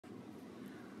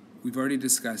We've already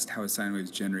discussed how a sine wave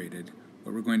is generated.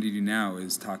 What we're going to do now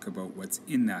is talk about what's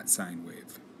in that sine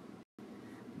wave.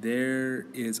 There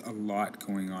is a lot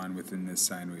going on within this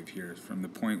sine wave here, from the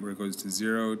point where it goes to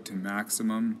 0 to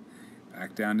maximum,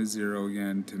 back down to 0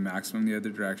 again, to maximum the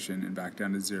other direction, and back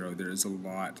down to 0. There is a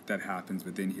lot that happens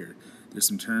within here. There's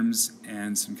some terms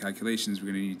and some calculations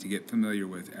we're going to need to get familiar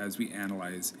with as we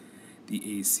analyze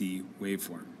the AC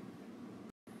waveform.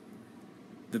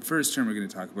 The first term we're going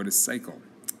to talk about is cycle.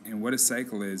 And what a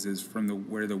cycle is from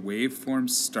where the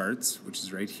waveform starts, which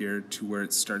is right here, to where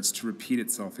it starts to repeat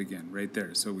itself again, right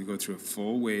there. So we go through a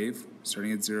full wave,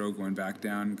 starting at 0, going back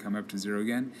down, come up to 0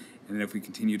 again, and then if we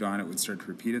continued on, it would start to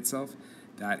repeat itself.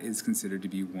 That is considered to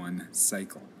be one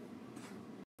cycle.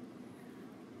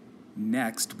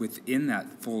 Next, within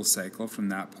that full cycle, from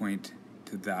that point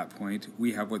to that point,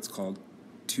 we have what's called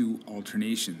two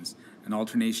alternations. An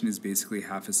alternation is basically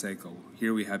half a cycle.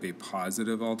 Here we have a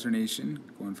positive alternation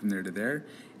going from there to there,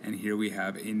 and here we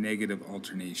have a negative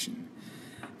alternation.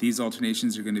 These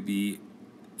alternations are going to be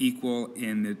equal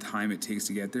in the time it takes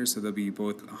to get there, so they'll be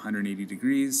both 180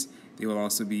 degrees. They will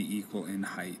also be equal in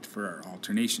height for our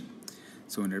alternation.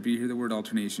 So whenever you hear the word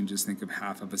alternation, just think of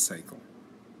half of a cycle.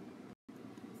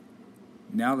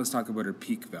 Now let's talk about our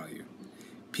peak value.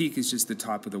 Peak is just the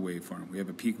top of the waveform. We have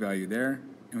a peak value there,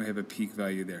 and we have a peak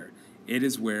value there. It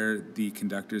is where the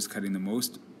conductor is cutting the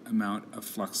most amount of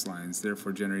flux lines,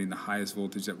 therefore generating the highest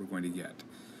voltage that we're going to get.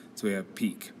 So we have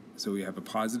peak. So we have a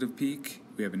positive peak,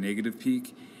 we have a negative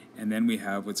peak, and then we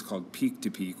have what's called peak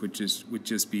to peak, which would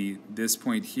just be this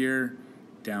point here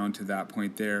down to that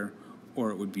point there, or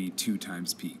it would be 2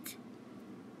 times peak.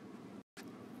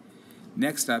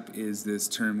 Next up is this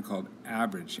term called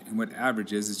average. And what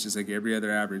average is, it's just like every other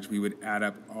average. We would add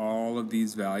up all of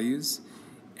these values,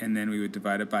 and then we would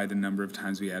divide it by the number of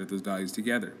times we added those values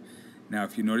together. Now,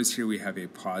 if you notice here, we have a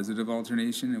positive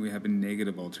alternation and we have a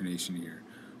negative alternation here,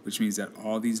 which means that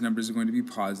all these numbers are going to be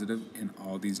positive and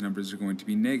all these numbers are going to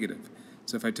be negative.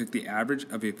 So if I took the average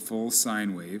of a full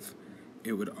sine wave,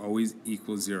 it would always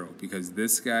equal 0, because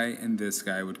this guy and this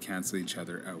guy would cancel each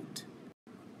other out.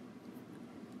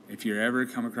 If you ever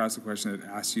come across a question that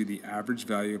asks you the average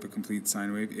value of a complete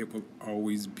sine wave, it will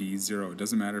always be 0. It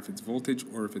doesn't matter if it's voltage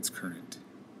or if it's current.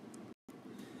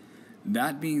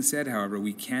 That being said, however,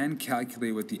 we can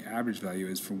calculate what the average value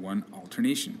is for one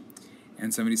alternation.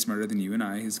 And somebody smarter than you and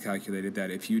I has calculated that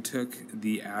if you took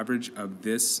the average of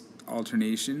this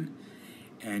alternation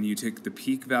and you took the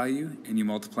peak value and you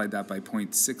multiplied that by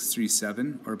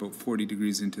 0.637, or about 40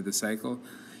 degrees into the cycle,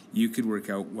 you could work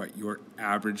out what your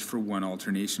average for one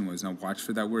alternation was. Now watch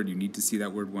for that word. You need to see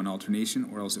that word one alternation,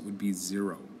 or else it would be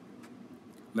 0.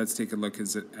 Let's take a look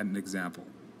at an example.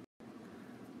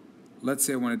 Let's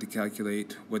say I wanted to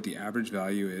calculate what the average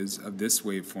value is of this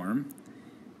waveform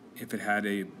if it had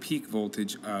a peak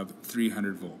voltage of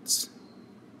 300 volts.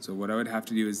 So what I would have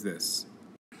to do is this.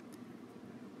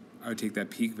 I would take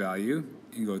that peak value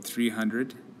and go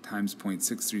 300 times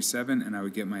 0.637, and I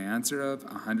would get my answer of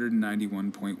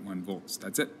 191.1 volts.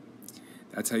 That's it.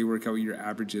 That's how you work out what your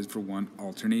average is for one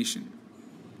alternation.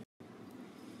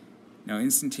 Now,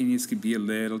 instantaneous could be a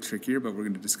little trickier, but we're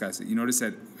going to discuss it. You notice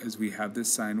that as we have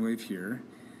this sine wave here,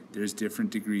 there's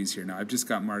different degrees here. Now, I've just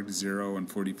got marked 0 and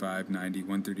 45, 90,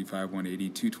 135, 180,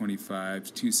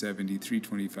 225, 270,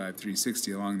 325,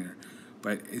 360 along there.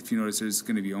 But if you notice, there's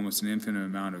going to be almost an infinite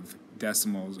amount of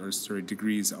decimals, or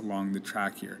degrees along the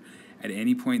track here. At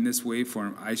any point in this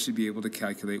waveform, I should be able to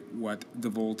calculate what the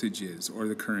voltage is, or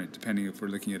the current, depending if we're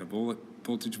looking at a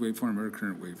voltage waveform or a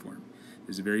current waveform.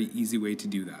 There's a very easy way to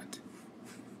do that.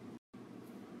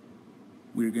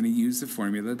 We're going to use the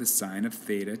formula, the sine of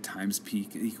theta times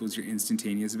peak equals your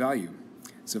instantaneous value.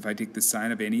 So if I take the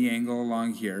sine of any angle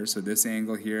along here, so this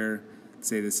angle here,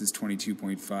 say this is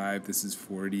 22.5, this is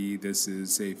 40, this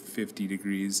is, say, 50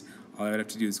 degrees, all I would have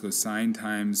to do is go sine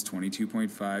times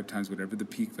 22.5 times whatever the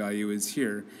peak value is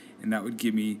here, and that would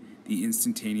give me the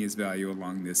instantaneous value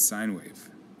along this sine wave.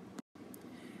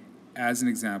 As an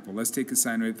example, let's take a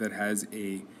sine wave that has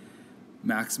a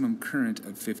maximum current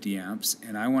of 50 amps,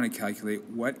 and I want to calculate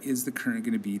what is the current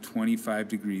going to be 25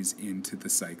 degrees into the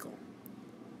cycle.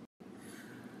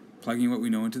 Plugging what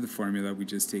we know into the formula, we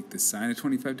just take the sine of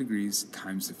 25 degrees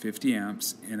times the 50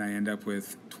 amps, and I end up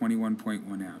with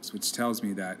 21.1 amps, which tells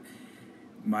me that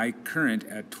my current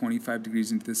at 25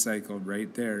 degrees into the cycle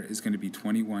right there is going to be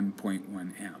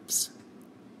 21.1 amps.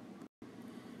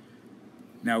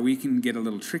 Now we can get a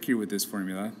little trickier with this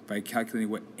formula by calculating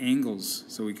what angles,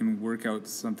 so we can work out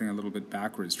something a little bit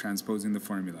backwards, transposing the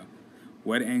formula.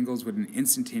 What angles would an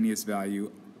instantaneous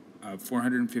value of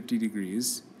 450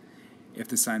 degrees if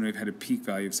the sine wave had a peak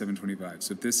value of 725.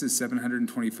 So if this is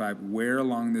 725, where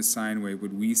along this sine wave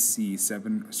would we see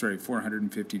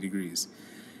 450 degrees?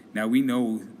 Now we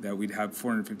know that we'd have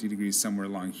 450 degrees somewhere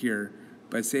along here,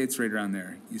 but say it's right around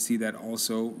there. You see that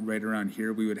also right around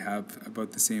here we would have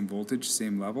about the same voltage,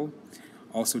 same level.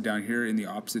 Also down here in the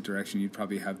opposite direction you'd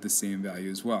probably have the same value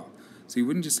as well. So you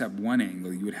wouldn't just have one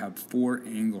angle, you would have 4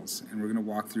 angles, and we're going to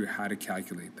walk through how to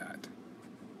calculate that.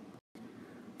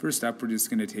 First up, we're just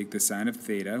going to take the sine of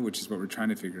theta, which is what we're trying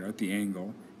to figure out, the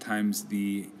angle, times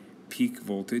the peak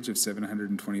voltage of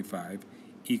 725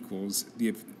 equals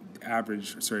the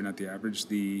average, sorry, not the average,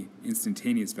 the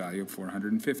instantaneous value of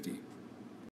 450.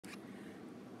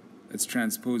 Let's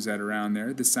transpose that around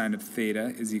there. The sine of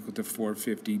theta is equal to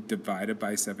 450 divided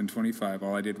by 725.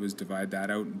 All I did was divide that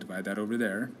out and divide that over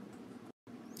there.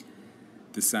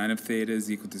 The sine of theta is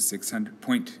equal to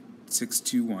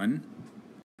 0.621.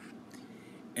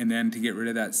 And then to get rid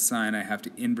of that sine, I have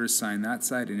to inverse sine that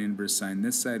side and inverse sine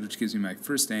this side, which gives me my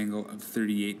first angle of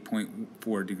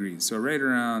 38.4 degrees. So right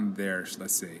around there,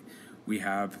 let's say, we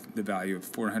have the value of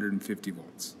 450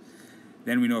 volts.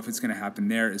 Then we know if it's going to happen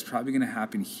there, it's probably going to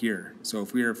happen here. So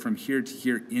if we are from here to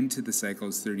here into the cycle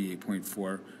is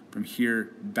 38.4. From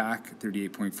here back,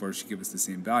 38.4 should give us the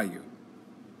same value.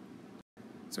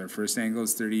 So our first angle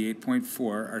is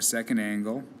 38.4. Our second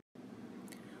angle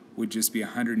would just be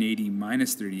 180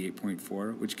 minus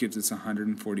 38.4, which gives us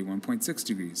 141.6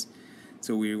 degrees.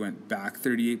 So we went back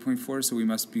 38.4, so we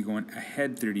must be going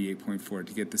ahead 38.4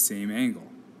 to get the same angle,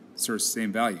 so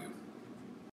same value.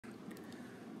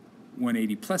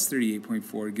 180 plus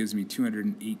 38.4 gives me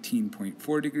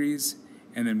 218.4 degrees,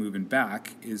 and then moving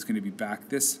back is going to be back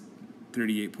this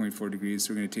 38.4 degrees,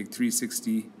 so we're going to take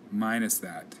 360 minus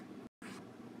that.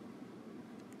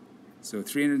 So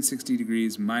 360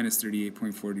 degrees minus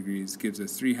 38.4 degrees gives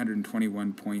us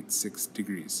 321.6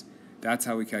 degrees. That's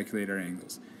how we calculate our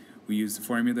angles. We use the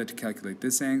formula to calculate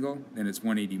this angle, then it's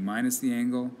 180 minus the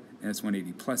angle, then it's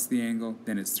 180 plus the angle,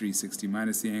 then it's 360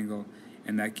 minus the angle,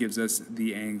 and that gives us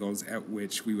the angles at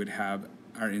which we would have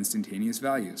our instantaneous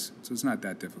values. So it's not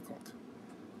that difficult.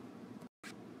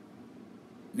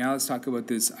 Now let's talk about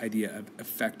this idea of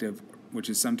effective, which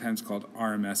is sometimes called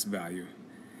RMS value.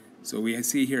 So we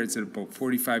see here it's at about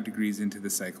 45 degrees into the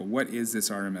cycle. What is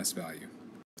this RMS value?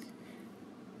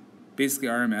 Basically,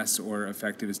 RMS, or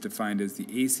effective, is defined as the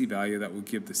AC value that will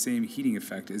give the same heating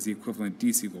effect as the equivalent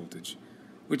DC voltage,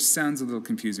 which sounds a little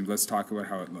confusing, but let's talk about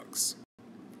how it looks.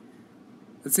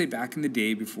 Let's say back in the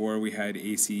day before we had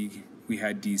AC, we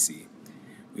had DC.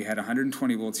 We had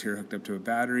 120 volts here hooked up to a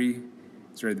battery.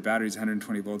 Sorry, the battery's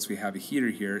 120 volts. We have a heater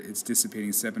here. It's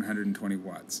dissipating 720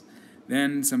 watts.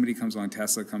 Then somebody comes along,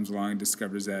 Tesla comes along and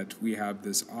discovers that we have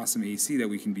this awesome AC that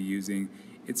we can be using.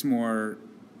 It's more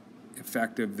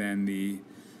effective than the,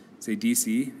 say,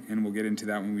 DC, and we'll get into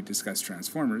that when we discuss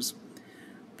transformers.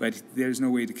 But there's no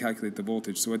way to calculate the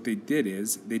voltage. So what they did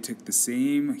is they took the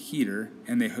same heater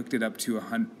and they hooked it up to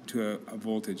a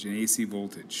voltage, an AC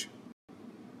voltage.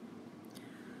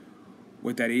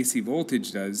 What that AC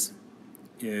voltage does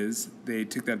is they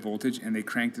took that voltage and they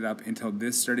cranked it up until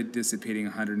this started dissipating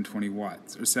 120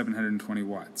 watts, or 720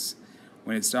 watts.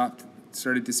 When it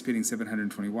started dissipating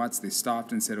 720 watts, they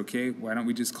stopped and said, okay, why don't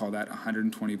we just call that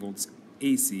 120 volts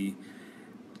AC,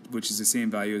 which is the same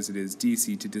value as it is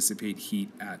DC, to dissipate heat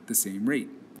at the same rate.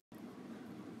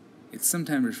 It's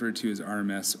sometimes referred to as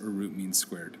RMS, or root mean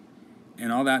squared.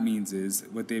 And all that means is,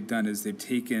 what they've done is they've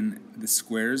taken the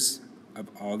squares of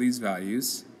all these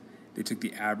values. They took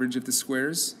the average of the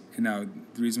squares, and now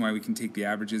the reason why we can take the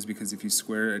average is because if you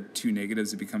square two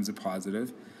negatives, it becomes a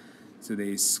positive. So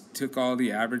they took all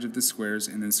the average of the squares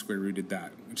and then square rooted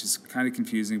that, which is kind of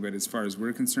confusing, but as far as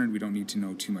we're concerned, we don't need to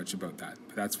know too much about that.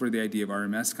 But that's where the idea of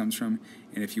RMS comes from,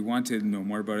 and if you want to know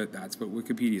more about it, that's what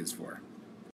Wikipedia is for.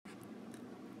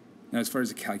 Now, as far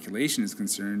as the calculation is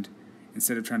concerned,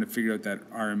 instead of trying to figure out that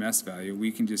RMS value,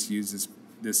 we can just use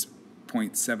this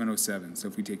 0.707. So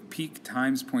if we take peak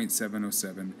times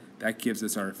 0.707, that gives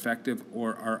us our effective,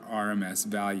 or our RMS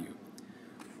value.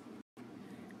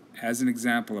 As an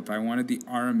example, if I wanted the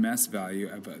RMS value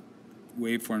of a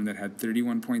waveform that had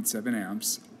 31.7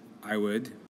 amps,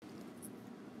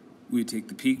 we'd take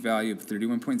the peak value of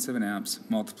 31.7 amps,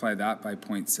 multiply that by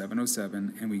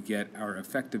 0.707, and we get our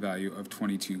effective value of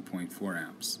 22.4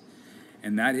 amps.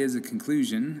 And that is a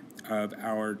conclusion of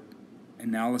our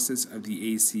analysis of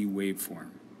the AC waveform.